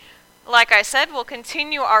like I said, we'll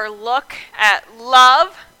continue our look at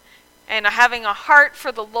love and having a heart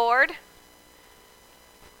for the Lord.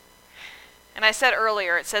 And I said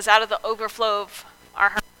earlier, it says, out of the overflow of our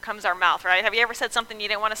heart comes our mouth, right? Have you ever said something you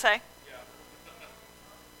didn't want to say? Yeah.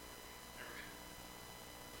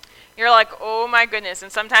 You're like, oh my goodness.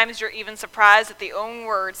 And sometimes you're even surprised at the own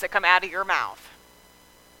words that come out of your mouth.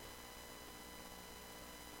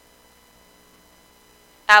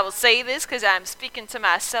 I will say this because I'm speaking to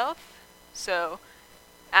myself. So,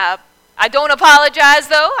 I don't apologize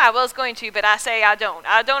though. I was going to, but I say I don't.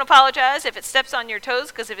 I don't apologize if it steps on your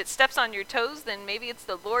toes, because if it steps on your toes, then maybe it's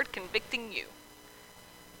the Lord convicting you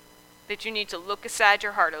that you need to look inside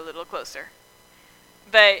your heart a little closer.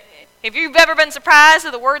 But if you've ever been surprised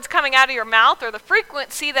at the words coming out of your mouth, or the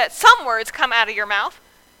frequency that some words come out of your mouth,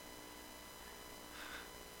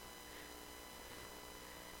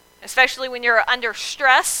 especially when you're under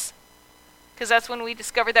stress, because that's when we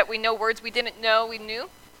discover that we know words we didn't know we knew.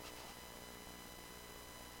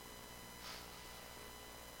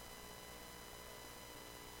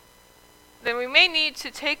 Then we may need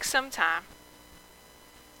to take some time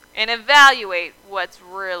and evaluate what's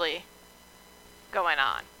really going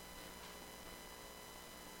on.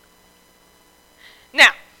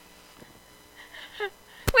 Now,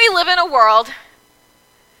 we live in a world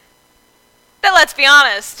that, let's be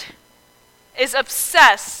honest, is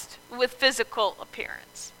obsessed with physical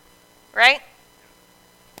appearance, right?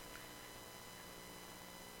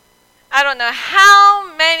 I don't know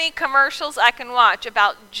how many commercials I can watch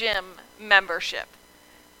about gym membership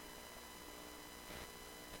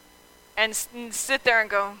and sit there and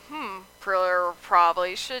go,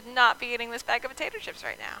 probably should not be eating this bag of potato chips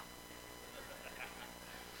right now.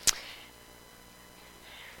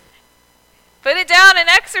 Put it down and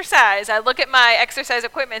exercise. I look at my exercise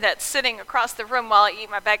equipment that's sitting across the room while I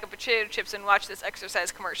eat my bag of potato chips and watch this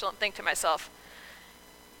exercise commercial and think to myself,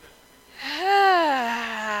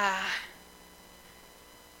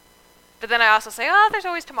 but then I also say, oh, there's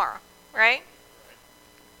always tomorrow, right?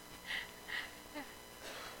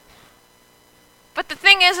 But the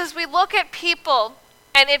thing is we look at people,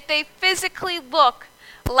 and if they physically look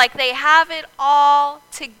like they have it all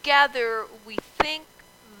together, we think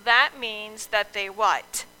that means that they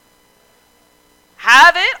what?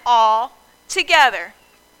 Have it all together.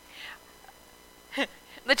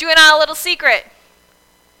 Let you in on a little secret.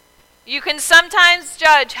 You can sometimes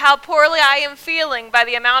judge how poorly I am feeling by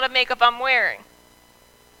the amount of makeup I'm wearing.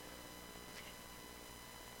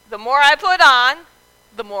 The more I put on,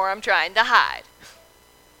 the more I'm trying to hide.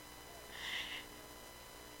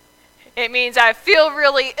 It means I feel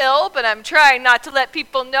really ill, but I'm trying not to let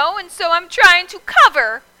people know, and so I'm trying to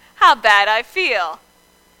cover how bad I feel.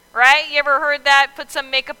 Right? You ever heard that? Put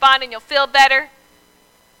some makeup on and you'll feel better?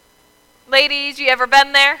 Ladies, you ever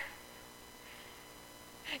been there?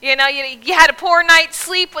 You know, you had a poor night's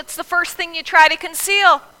sleep. What's the first thing you try to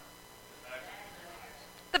conceal?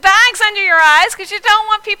 The bags under your eyes, because you don't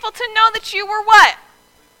want people to know that you were what?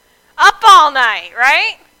 Up all night,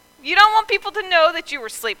 right? You don't want people to know that you were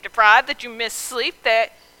sleep deprived, that you missed sleep,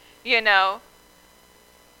 that, you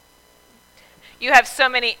have so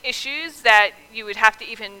many issues that you would have to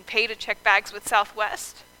even pay to check bags with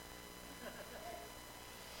Southwest.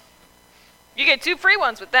 You get 2 free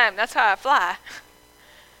ones with them. That's how I fly.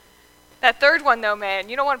 That third one, though, man,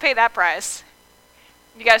 you don't want to pay that price.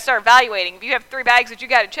 You got to start evaluating. If you have 3 bags that you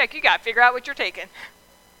got to check, you got to figure out what you're taking.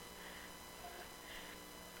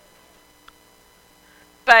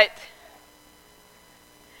 But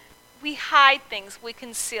we hide things, we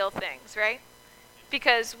conceal things, right?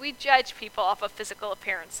 Because we judge people off of physical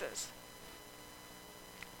appearances.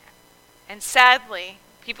 And sadly,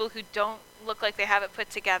 people who don't look like they have it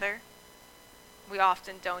put together, we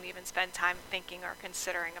often don't even spend time thinking or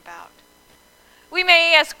considering about. We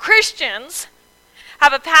may, as Christians,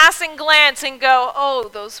 have a passing glance and go, oh,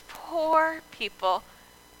 those poor people,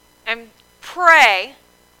 and pray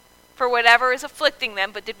for whatever is afflicting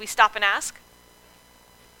them, but did we stop and ask?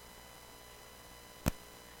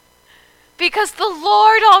 Because the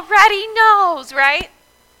Lord already knows, right?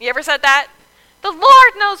 You ever said that? The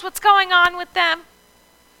Lord knows what's going on with them.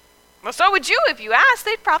 Well, so would you if you asked.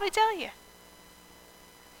 They'd probably tell you.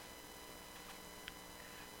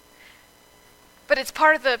 But it's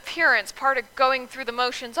part of the appearance, part of going through the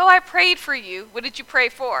motions. Oh, I prayed for you. What did you pray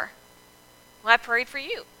for? Well, I prayed for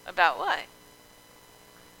you. About what?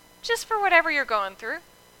 Just for whatever you're going through.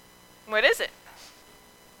 What is it?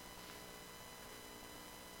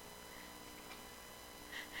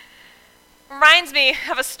 Reminds me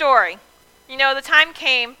of a story. You know, the time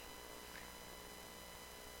came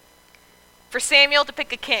for Samuel to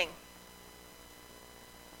pick a king.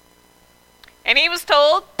 And he was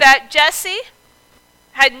told that Jesse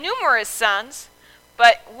had numerous sons,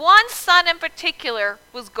 but one son in particular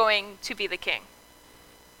was going to be the king.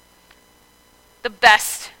 The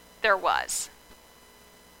best there was.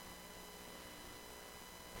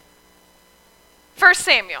 1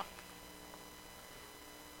 Samuel.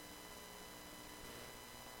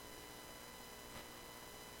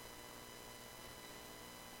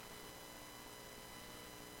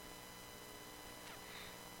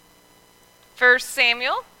 First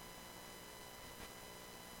Samuel.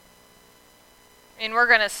 And we're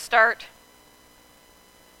going to start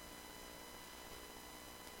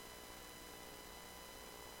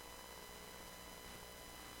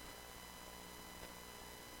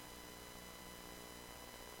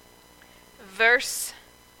verse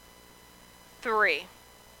 3.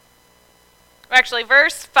 Actually,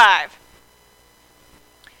 verse 5.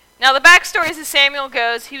 Now the backstory as Samuel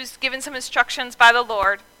goes, he was given some instructions by the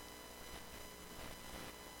Lord.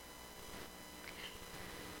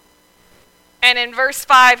 And in verse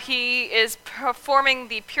 5, he is performing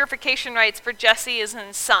the purification rites for Jesse and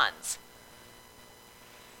his sons.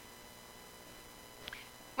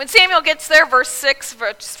 When Samuel gets there, verse 6,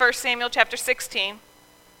 1 Samuel chapter 16,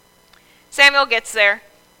 Samuel gets there,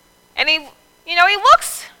 and he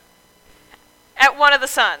looks at one of the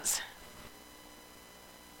sons.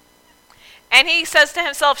 And he says to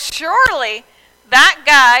himself, surely that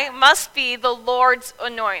guy must be the Lord's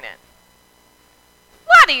anointed.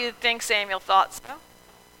 Why do you think Samuel thought so?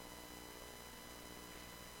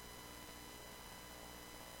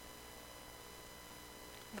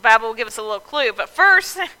 The Bible will give us a little clue, but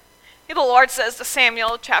first, the Lord says to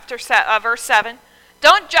Samuel, verse 7,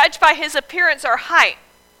 don't judge by his appearance or height,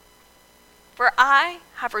 for I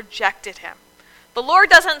have rejected him. The Lord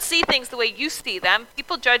doesn't see things the way you see them.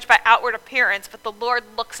 People judge by outward appearance, but the Lord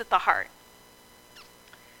looks at the heart.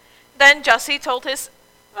 Then Jesse told his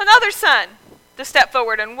another son to step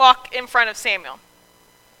forward and walk in front of Samuel.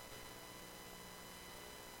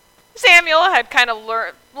 Samuel had kind of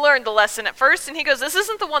learned the lesson at first, and he goes, this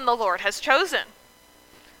isn't the one the Lord has chosen.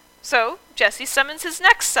 So Jesse summons his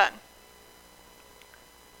next son.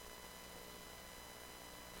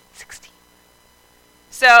 16.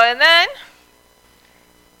 And then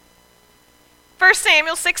 1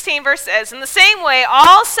 Samuel 16 verse says, in the same way,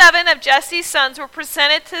 all 7 of Jesse's sons were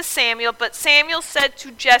presented to Samuel, but Samuel said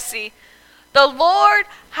to Jesse, the Lord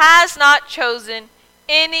has not chosen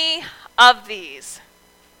any of these.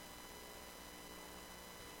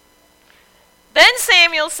 Then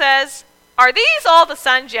Samuel says, are these all the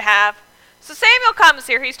sons you have? So Samuel comes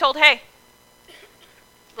here. He's told, hey,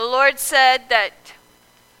 the Lord said that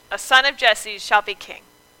a son of Jesse shall be king.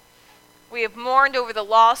 We have mourned over the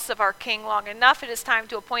loss of our king long enough. It is time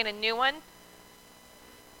to appoint a new one.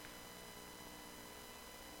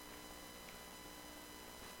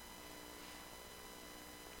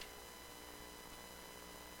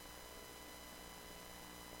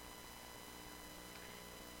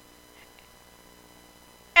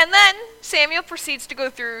 And then Samuel proceeds to go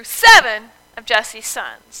through 7 of Jesse's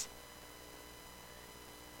sons.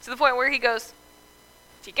 To the point where he goes,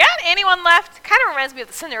 do you got anyone left? Kind of reminds me of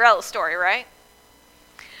the Cinderella story, right?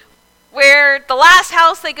 Where the last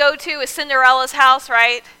house they go to is Cinderella's house,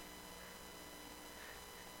 right?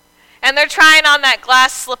 And they're trying on that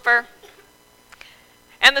glass slipper.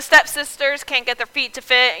 And the stepsisters can't get their feet to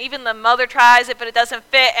fit. Even the mother tries it, but it doesn't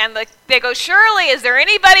fit. And they go, surely, is there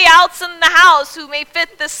anybody else in the house who may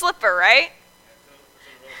fit this slipper, right?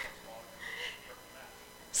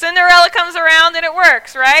 Cinderella comes around and it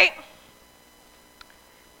works, right?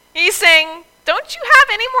 He's saying, don't you have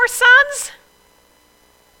any more sons?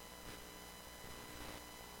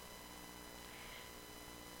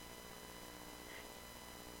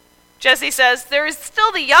 Jesse says, there is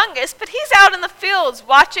still the youngest, but he's out in the fields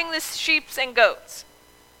watching the sheep and goats.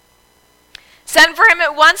 Send for him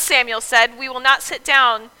at once, Samuel said. We will not sit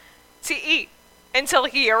down to eat until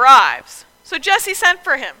he arrives. So Jesse sent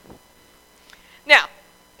for him. Now,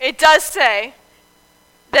 it does say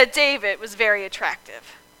that David was very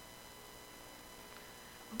attractive.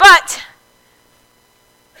 But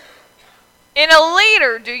in a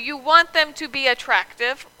leader, do you want them to be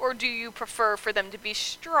attractive, or do you prefer for them to be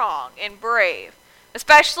strong and brave?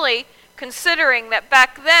 Especially considering that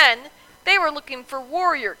back then, they were looking for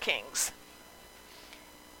warrior kings.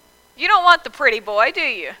 You don't want the pretty boy, do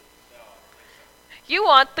you? You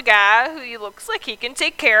want the guy who looks like he can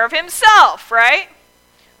take care of himself, right?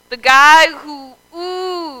 The guy who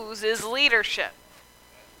oozes leadership.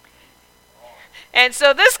 And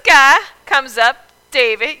so this guy comes up,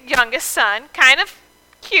 David, youngest son, kind of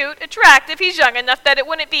cute, attractive. He's young enough that it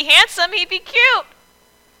wouldn't be handsome, he'd be cute.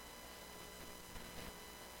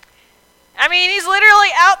 He's literally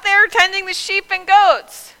out there tending the sheep and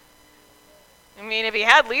goats. If he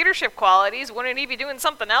had leadership qualities, wouldn't he be doing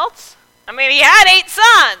something else? He had 8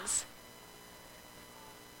 sons.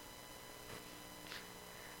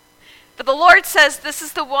 But the Lord says, this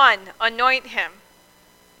is the one, anoint him.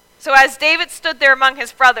 So as David stood there among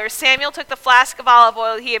his brothers, Samuel took the flask of olive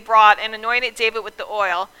oil he had brought and anointed David with the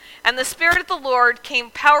oil. And the Spirit of the Lord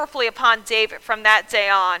came powerfully upon David from that day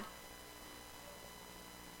on.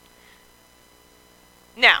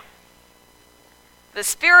 Now, the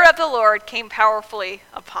Spirit of the Lord came powerfully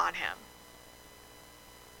upon him.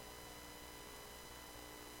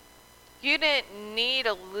 You didn't need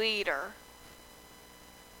a leader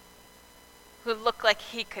who looked like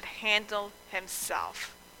he could handle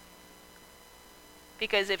himself.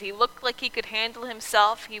 Because if he looked like he could handle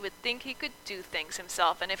himself, he would think he could do things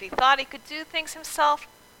himself. And if he thought he could do things himself,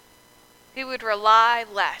 he would rely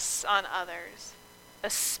less on others,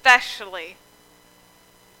 especially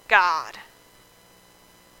God.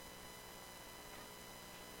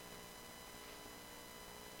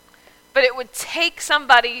 But it would take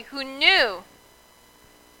somebody who knew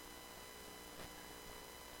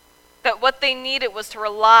that what they needed was to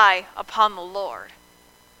rely upon the Lord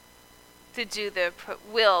to do the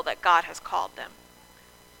will that God has called them,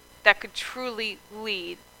 that could truly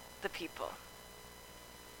lead the people.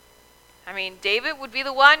 David would be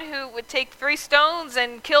the one who would take 3 stones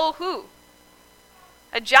and kill who?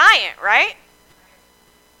 A giant, right?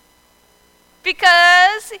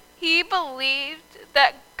 Because he believed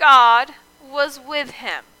that God was with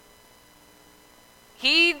him.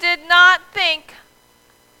 He did not think,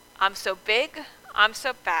 I'm so big, I'm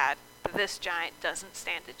so bad, this giant doesn't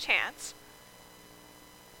stand a chance.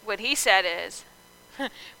 What he said is,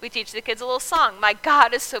 we teach the kids a little song, my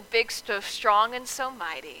God is so big, so strong, and so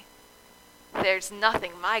mighty. There's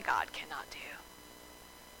nothing my God cannot do.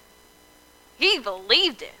 He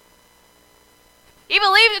believed it. He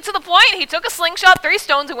believed it to the point he took a slingshot, 3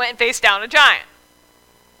 stones, and went and faced down a giant.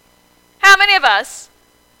 How many of us,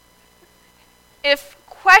 if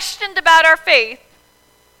questioned about our faith,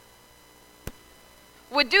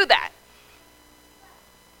 would do that?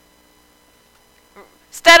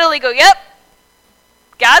 Steadily go, yep,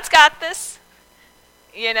 God's got this.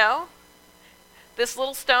 This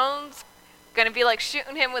little stone's going to be like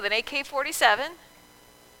shooting him with an AK-47.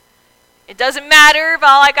 It doesn't matter if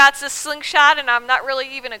all I got's a slingshot and I'm not really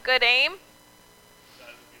even a good aim.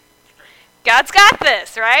 God's got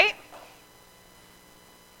this, right?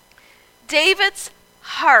 David's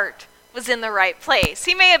heart was in the right place.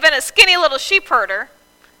 He may have been a skinny little sheep herder,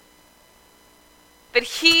 but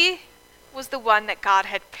he was the one that God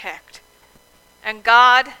had picked. And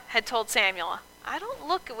God had told Samuel, I don't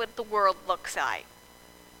look at what the world looks like.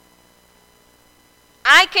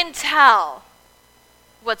 I can tell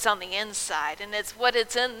what's on the inside, and it's what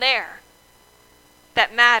it's in there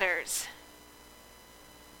that matters.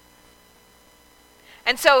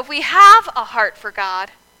 And so if we have a heart for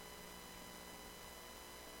God,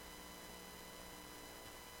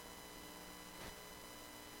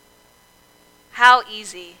 how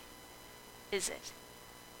easy is it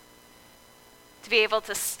to be able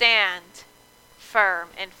to stand firm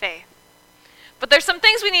in faith? But there's some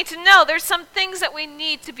things we need to know. There's some things that we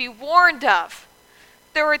need to be warned of.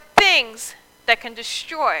 There are things that can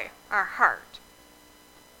destroy our heart.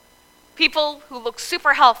 People who look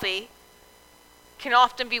super healthy can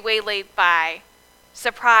often be waylaid by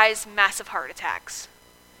surprise massive heart attacks.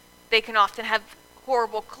 They can often have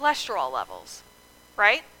horrible cholesterol levels,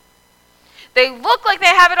 right? They look like they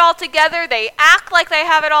have it all together. They act like they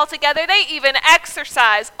have it all together. They even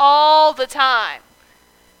exercise all the time.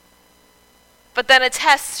 But then a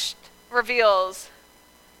test reveals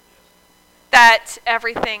that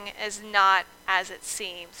everything is not as it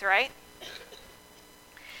seems, right?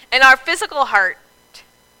 And our physical heart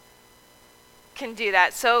can do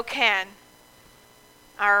that. So can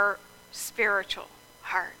our spiritual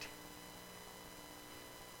heart.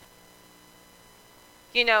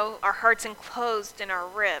 Our heart's enclosed in our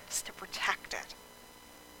ribs to protect it.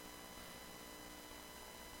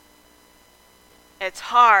 It's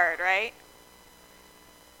hard, right?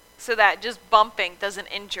 So that just bumping doesn't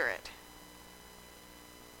injure it.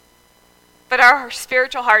 But our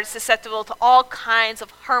spiritual heart is susceptible to all kinds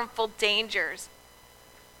of harmful dangers.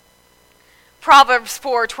 Proverbs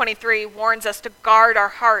 4:23 warns us to guard our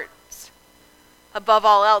hearts above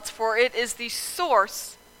all else, for it is the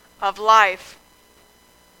source of life.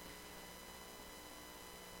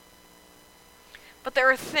 But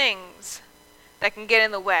there are things that can get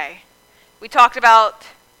in the way. We talked about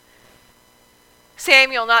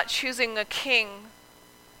Samuel not choosing a king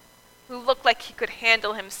who looked like like he could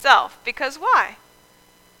handle himself. Because why?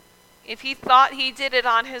 If he thought he did it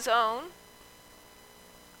on his own,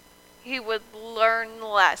 he would learn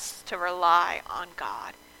less to rely on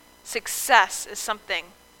God. Success is something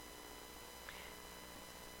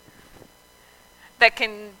that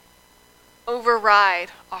can override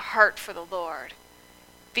a heart for the Lord.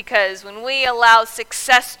 Because when we allow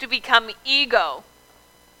success to become ego,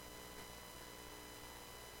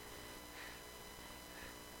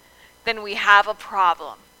 then we have a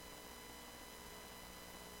problem.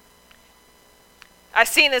 I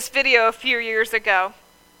seen this video a few years ago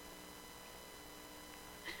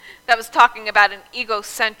that was talking about an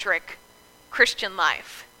egocentric Christian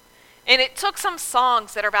life. And it took some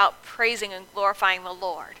songs that are about praising and glorifying the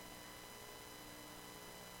Lord.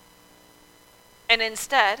 And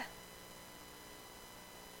instead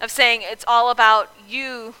of saying it's all about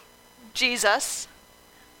you, Jesus,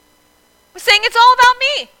 we're saying it's all about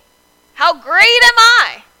me. How great am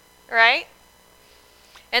I? Right?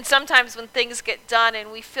 And sometimes when things get done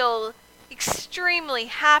and we feel extremely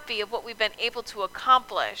happy of what we've been able to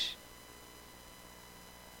accomplish,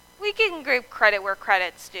 we can give credit where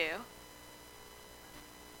credit's due.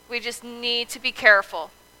 We just need to be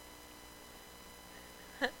careful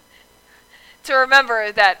to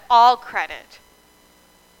remember that all credit,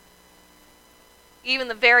 even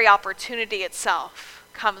the very opportunity itself,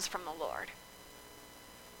 comes from the Lord.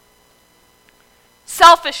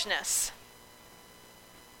 Selfishness.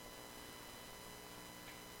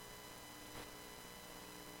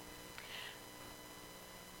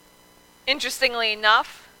 Interestingly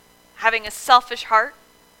enough, having a selfish heart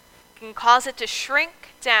can cause it to shrink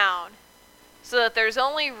down so that there's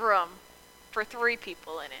only room for 3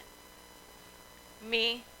 people in it.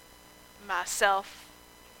 Me, myself,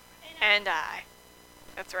 and I.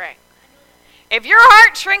 That's right. If your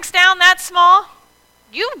heart shrinks down that small,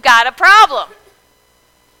 you've got a problem.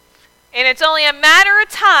 And it's only a matter of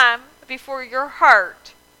time before your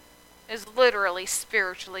heart is literally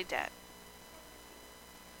spiritually dead.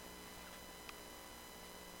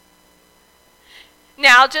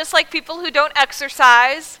 Now, just like people who don't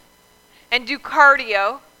exercise and do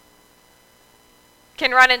cardio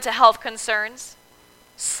can run into health concerns,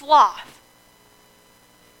 sloth,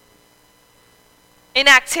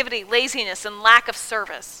 inactivity, laziness, and lack of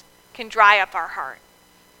service can dry up our heart.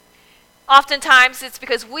 Oftentimes, it's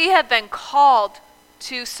because we have been called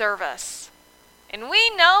to service. And we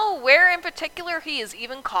know where in particular He is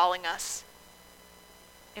even calling us.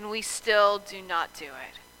 And we still do not do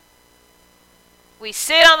it. We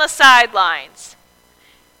sit on the sidelines.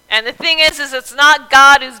 And the thing is it's not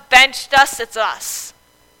God who's benched us, it's us.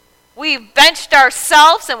 We've benched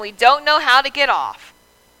ourselves and we don't know how to get off.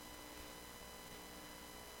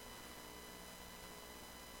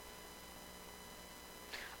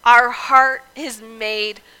 Our heart is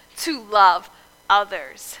made to love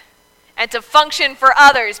others and to function for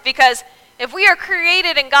others, because if we are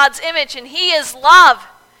created in God's image and He is love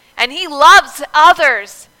and He loves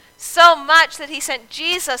others so much that He sent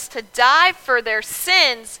Jesus to die for their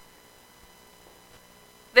sins,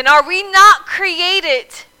 then are we not created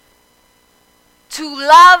to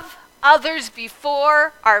love others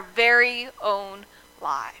before our very own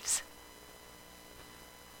lives?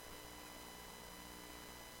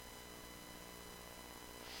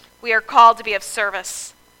 We are called to be of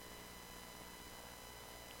service.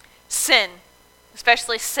 Sin,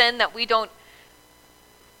 especially sin that we don't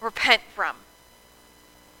repent from,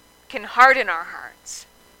 can harden our hearts.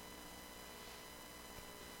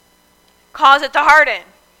 Cause it to harden.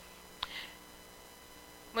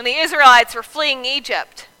 When the Israelites were fleeing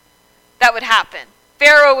Egypt, that would happen.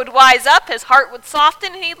 Pharaoh would wise up, his heart would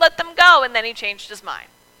soften, and he'd let them go, and then he changed his mind,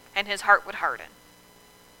 and his heart would harden.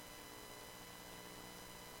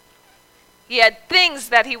 He had things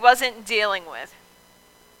that he wasn't dealing with.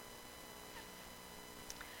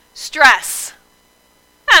 Stress.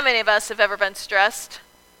 How many of us have ever been stressed?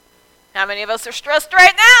 How many of us are stressed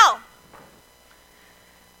right now?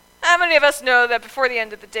 How many of us know that before the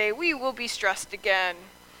end of the day, we will be stressed again?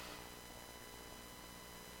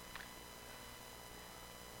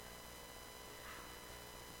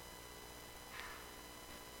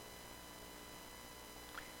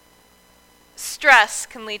 Stress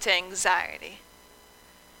can lead to anxiety.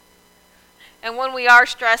 And when we are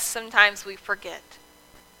stressed, sometimes we forget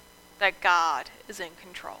that God is in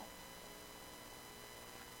control.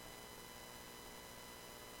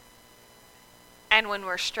 And when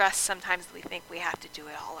we're stressed, sometimes we think we have to do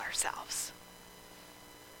it all ourselves.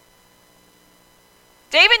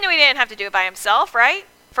 David knew he didn't have to do it by himself, right?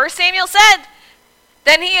 1 Samuel said,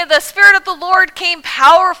 then the Spirit of the Lord came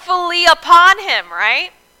powerfully upon him, right?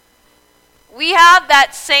 We have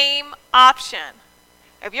that same option.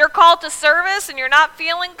 If you're called to service and you're not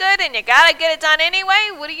feeling good and you got to get it done anyway,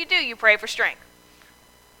 what do? You pray for strength.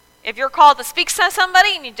 If you're called to speak to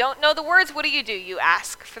somebody and you don't know the words, what do? You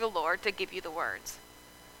ask for the Lord to give you the words.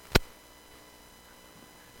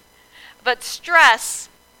 But stress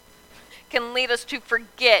can lead us to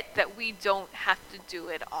forget that we don't have to do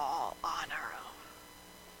it all on our own.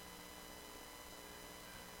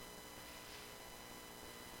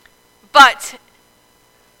 But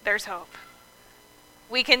there's hope.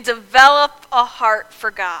 We can develop a heart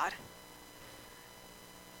for God.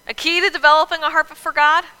 A key to developing a heart for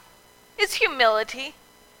God is humility.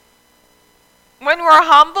 When we're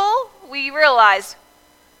humble, we realize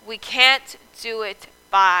we can't do it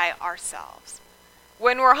by ourselves.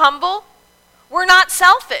 When we're humble, we're not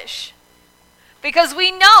selfish because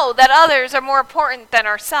we know that others are more important than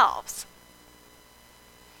ourselves.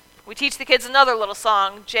 We teach the kids another little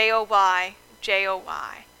song, J-O-Y,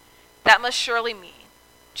 J-O-Y. That must surely mean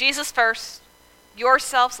Jesus first,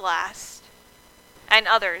 yourselves last, and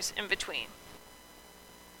others in between.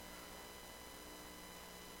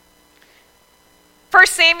 1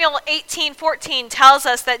 Samuel 18:14 tells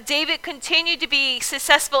us that David continued to be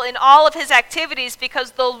successful in all of his activities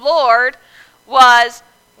because the Lord was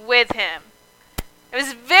with him. He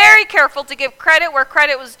was very careful to give credit where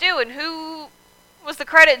credit was due. And who was the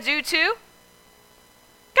credit due to?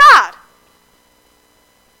 God.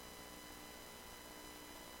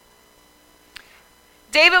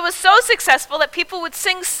 David was so successful that people would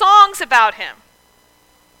sing songs about him.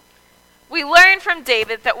 We learn from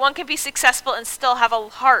David that one can be successful and still have a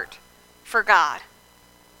heart for God.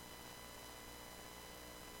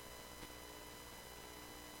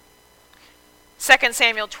 Second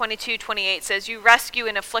Samuel 22:28 says, "You rescue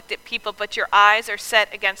an afflicted people, but your eyes are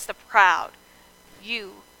set against the proud.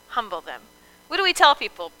 You humble them." What do we tell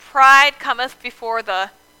people? Pride cometh before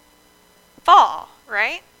the fall,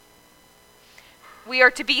 right? We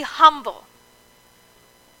are to be humble.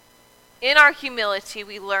 In our humility,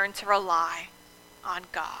 we learn to rely on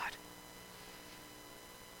God.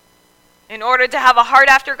 In order to have a heart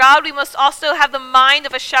after God, we must also have the mind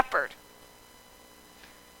of a shepherd.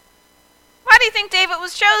 Why do you think David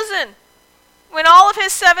was chosen? When all of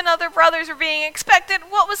his 7 other brothers were being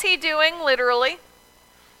expected, what was he doing, literally?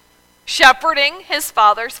 Shepherding his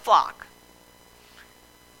father's flock.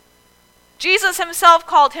 Jesus himself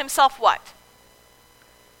called himself what?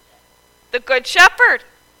 The Good Shepherd.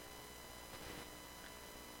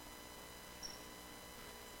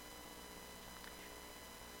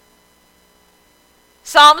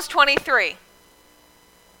 Psalms 23.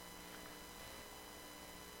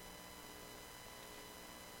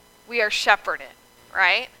 We are shepherded,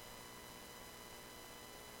 right?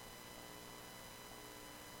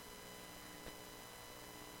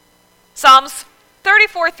 Psalms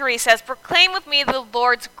 34:3 says, "Proclaim with me the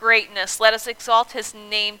Lord's greatness. Let us exalt his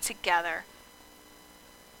name together."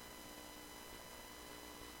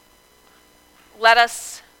 Let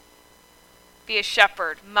us be a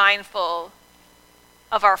shepherd, mindful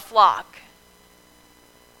of our flock,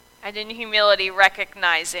 and in humility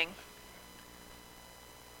recognizing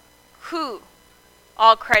who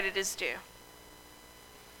all credit is due.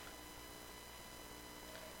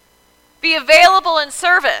 Be available in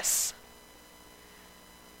service.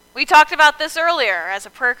 We talked about this earlier as a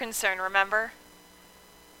prayer concern, remember?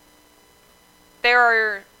 There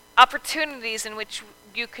are opportunities in which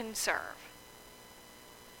you can serve.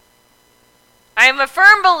 I am a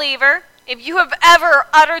firm believer, if you have ever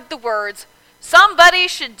uttered the words, "Somebody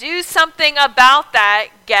should do something about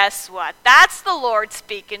that," guess what? That's the Lord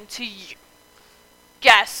speaking to you.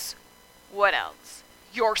 Guess what else?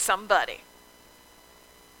 You're somebody.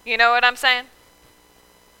 You know what I'm saying?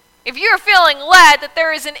 If you're feeling led that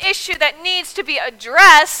there is an issue that needs to be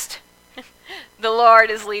addressed, the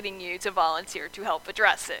Lord is leading you to volunteer to help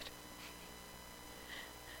address it.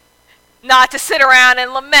 Not to sit around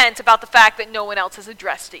and lament about the fact that no one else has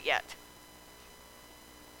addressed it yet.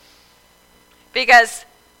 Because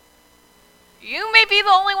you may be the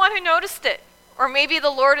only one who noticed it. Or maybe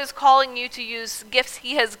the Lord is calling you to use gifts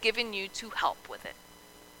he has given you to help with it.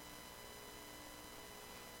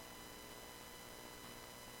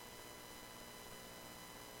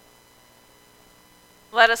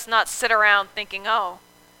 Let us not sit around thinking, "Oh,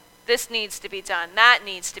 this needs to be done, that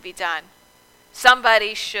needs to be done.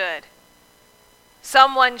 Somebody should.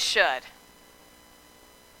 Someone should."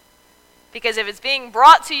 Because if it's being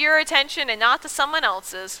brought to your attention and not to someone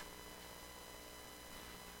else's,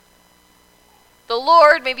 the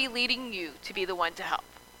Lord may be leading you to be the one to help.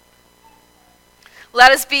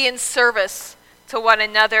 Let us be in service to one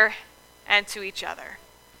another and to each other.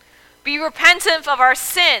 Be repentant of our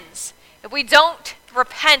sins. If we don't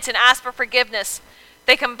repent and ask for forgiveness,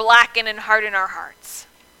 they can blacken and harden our hearts.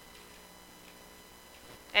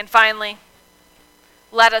 And finally,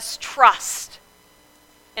 let us trust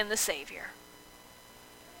in the Savior.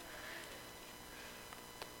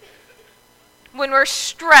 When we're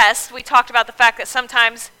stressed, we talked about the fact that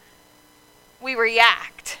sometimes we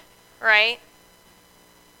react, right?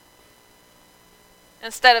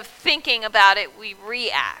 Instead of thinking about it, we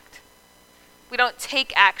react. We don't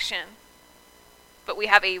take action, but we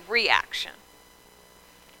have a reaction.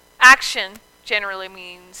 Action generally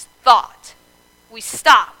means thought. We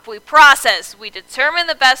stop, we process, we determine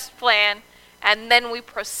the best plan, and then we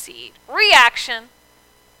proceed. Reaction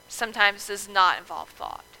sometimes does not involve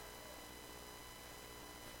thought.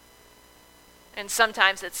 And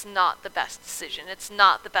sometimes it's not the best decision. It's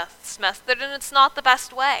not the best method, and it's not the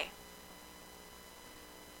best way.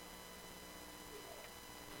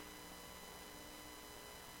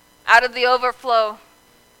 Out of the overflow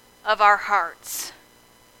of our hearts.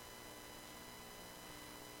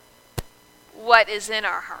 What is in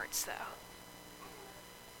our hearts, though?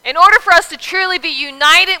 In order for us to truly be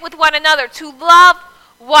united with one another, to love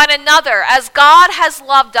one another as God has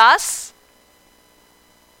loved us,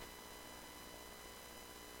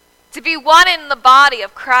 to be one in the body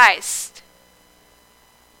of Christ,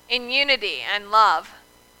 in unity and love,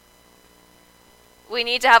 we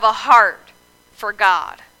need to have a heart for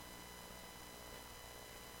God.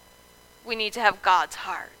 We need to have God's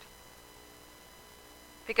heart.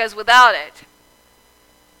 Because without it,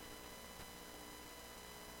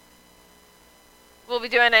 we'll be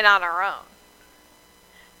doing it on our own.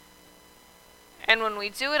 And when we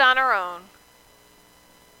do it on our own,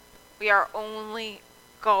 we are only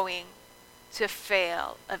going to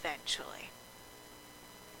fail eventually.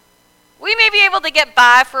 We may be able to get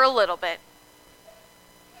by for a little bit.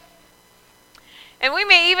 And we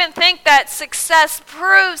may even think that success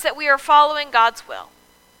proves that we are following God's will.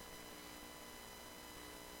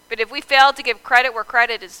 But if we fail to give credit where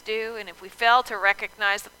credit is due, and if we fail to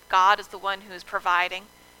recognize that God is the one who is providing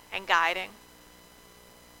and guiding,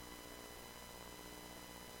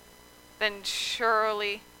 then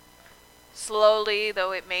surely, slowly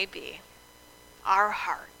though it may be, our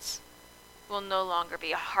hearts will no longer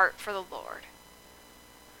be a heart for the Lord,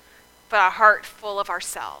 but a heart full of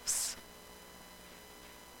ourselves.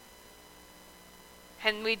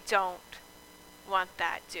 And we don't want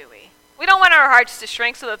that, do we? We don't want our hearts to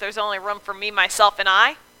shrink so that there's only room for me, myself, and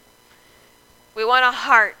I. We want a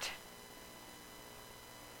heart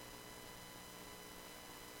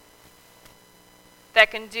that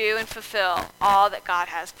can do and fulfill all that God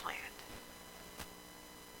has planned.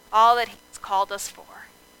 All that He's called us for.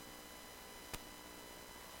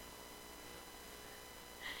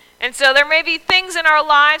 And so there may be things in our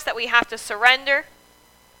lives that we have to surrender,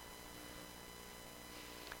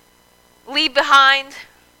 leave behind,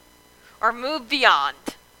 or move beyond.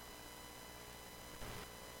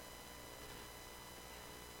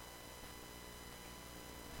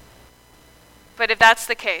 But if that's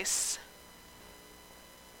the case,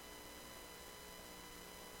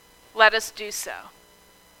 let us do so.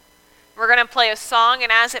 We're going to play a song,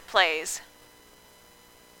 and as it plays,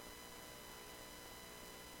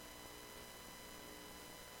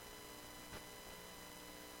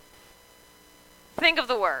 think of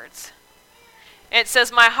the words. It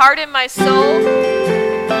says, "My heart and my soul,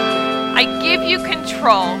 I give you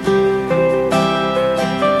control.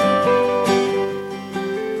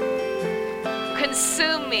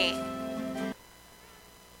 Consume me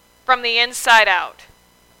from the inside out."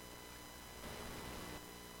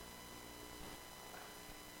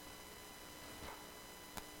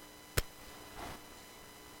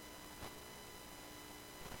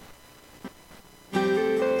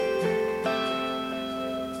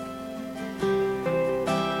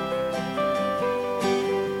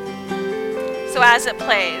 So as it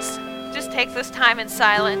plays, just take this time in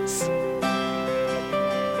silence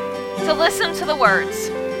to listen to the words,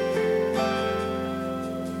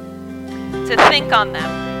 to think on them.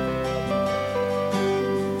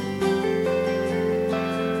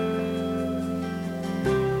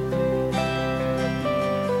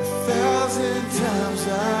 1,000 times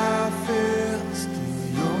I fell, still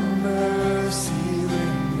your mercy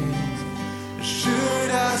remains. Should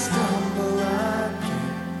I stumble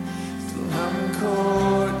again, still I'm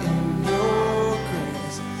caught in your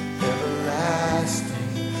grace.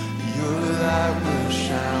 Everlasting, your light will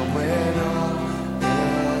shine when all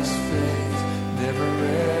else fades. Never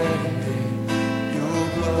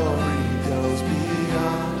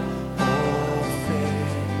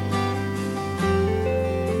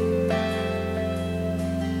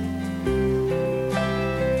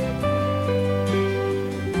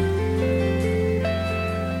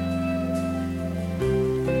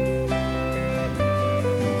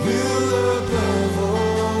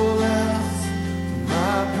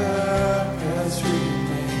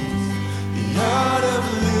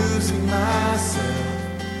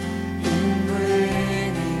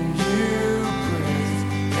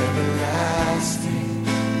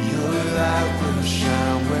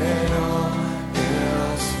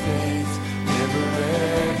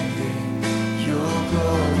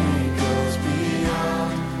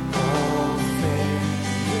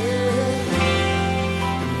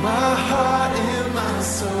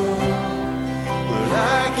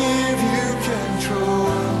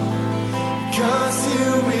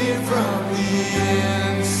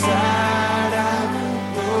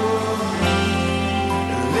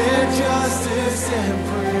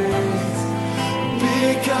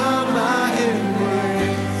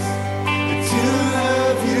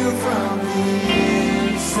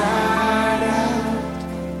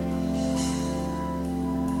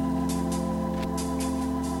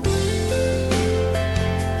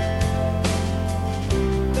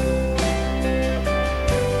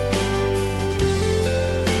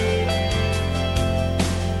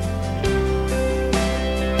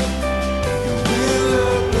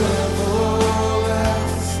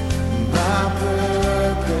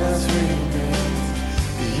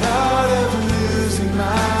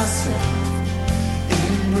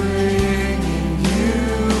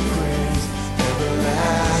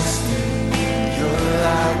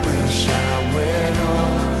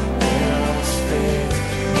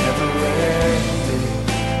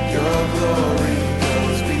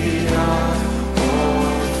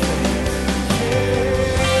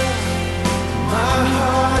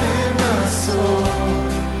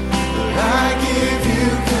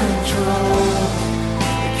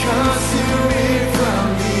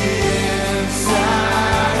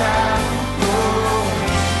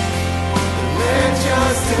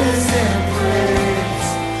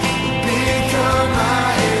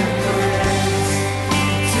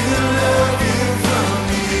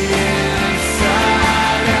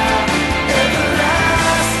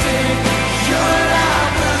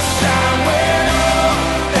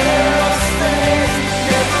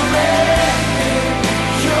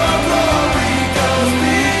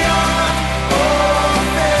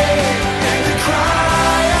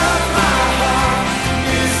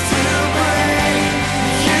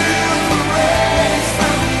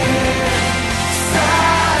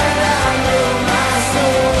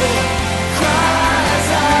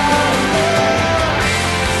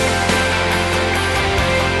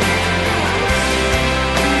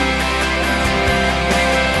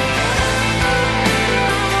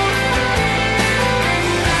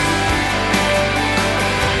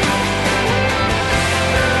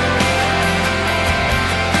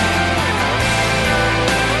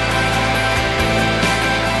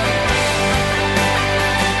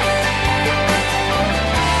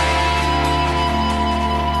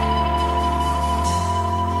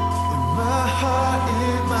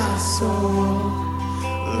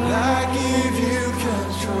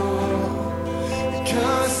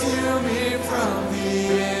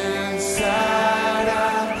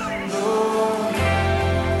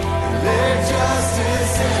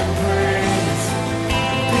and praise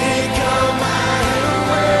become my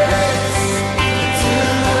ways to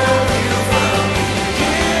love you from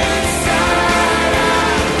the inside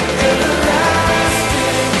out.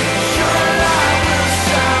 Everlasting, your light will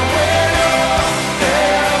shine when all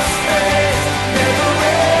else fades. Never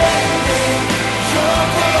ending, your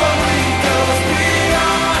glory goes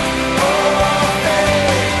beyond all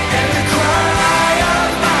fate. And the cry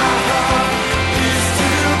of my heart is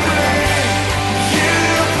to bring you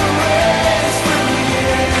praise from the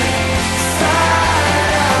inside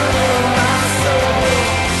out of my soul.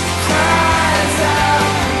 Cries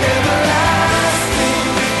out, everlasting,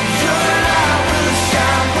 your light will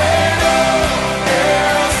shine when all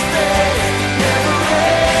else fades. Never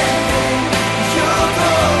ending, your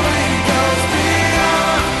glory goes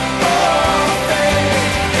beyond all fate.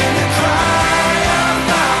 And the cry of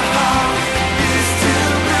my heart is to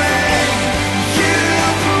bring you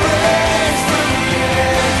praise from the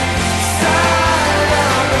inside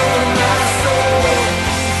out of my soul.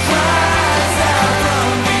 Cries out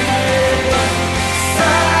from the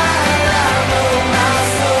inside out of my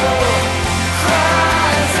soul.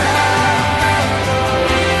 Cries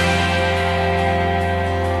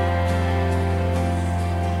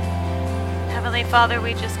Heavenly Father,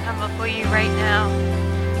 we just come before you right now.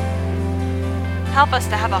 Help us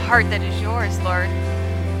to have a heart that is yours, Lord.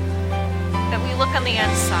 That we look on the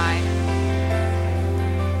inside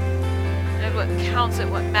at what counts, at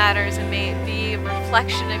what matters, and may it be a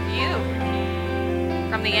reflection of you.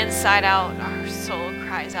 From the inside out, our soul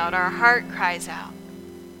cries out, our heart cries out.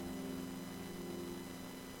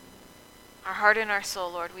 Our heart and our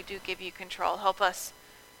soul, Lord, we do give you control. Help us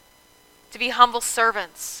to be humble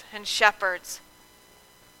servants and shepherds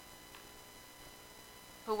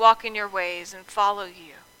who walk in your ways and follow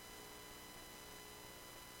you.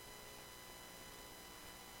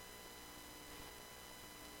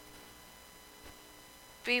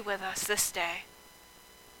 Be with us this day.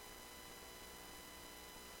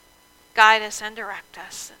 Guide us and direct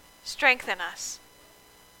us. Strengthen us.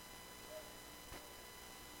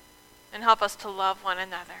 And help us to love one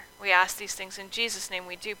another. We ask these things in Jesus' name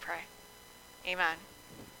we do pray. Amen.